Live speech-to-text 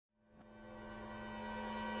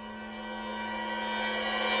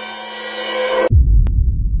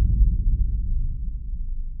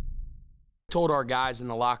Told our guys in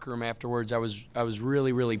the locker room afterwards I was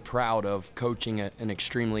really, really proud of coaching an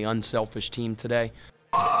extremely unselfish team today.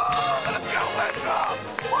 Oh, let's go, Winthrop!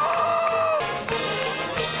 Whoa!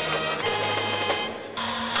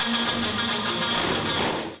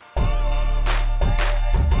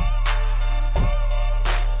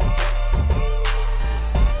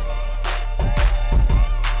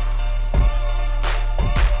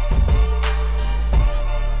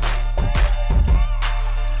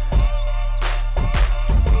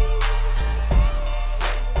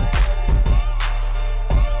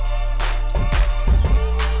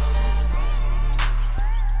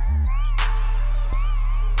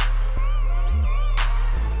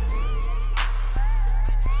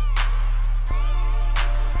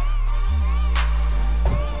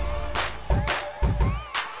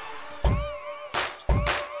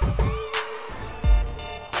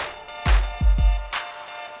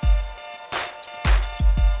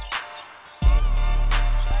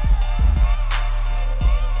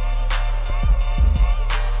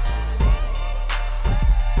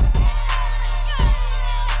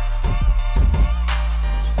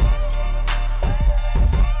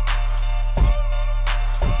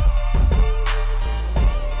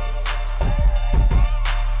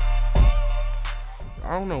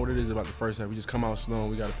 I don't know what it is about the first half. We just come out slow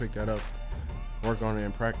and we got to pick that up, work on it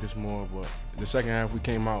and practice more. But the second half, we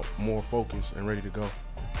came out more focused and ready to go.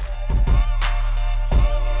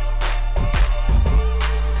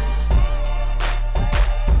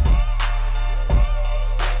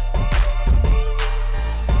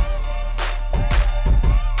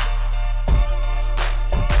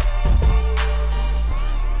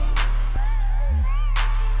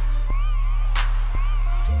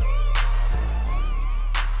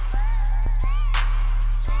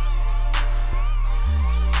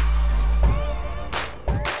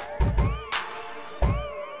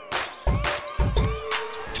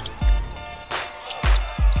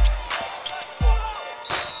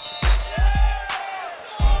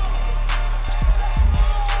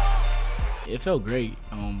 It felt great.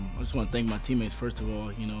 I just want to thank my teammates first of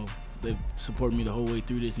all. You know, they've supported me the whole way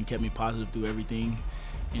through this and kept me positive through everything.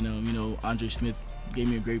 And you know, Andre Smith gave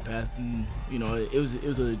me a great pass, and you know, it was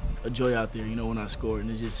a joy out there. You know, when I scored,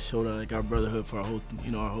 and it just showed like our brotherhood for our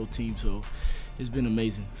whole team. So it's been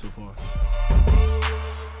amazing so far.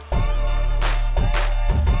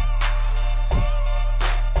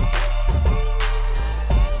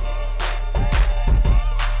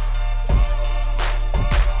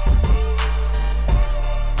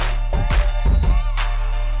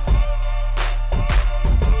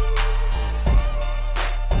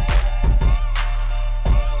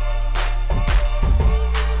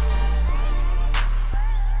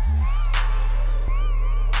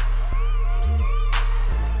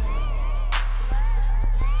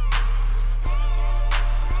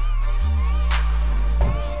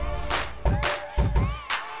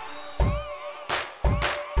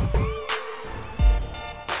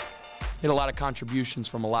 Had a lot of contributions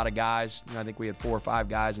from a lot of guys. You know, I think we had 4 or 5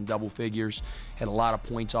 guys in double figures. Had a lot of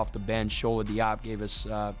points off the bench. Shola Diop gave us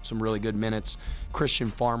some really good minutes.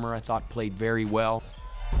 Christian Farmer, I thought, played very well.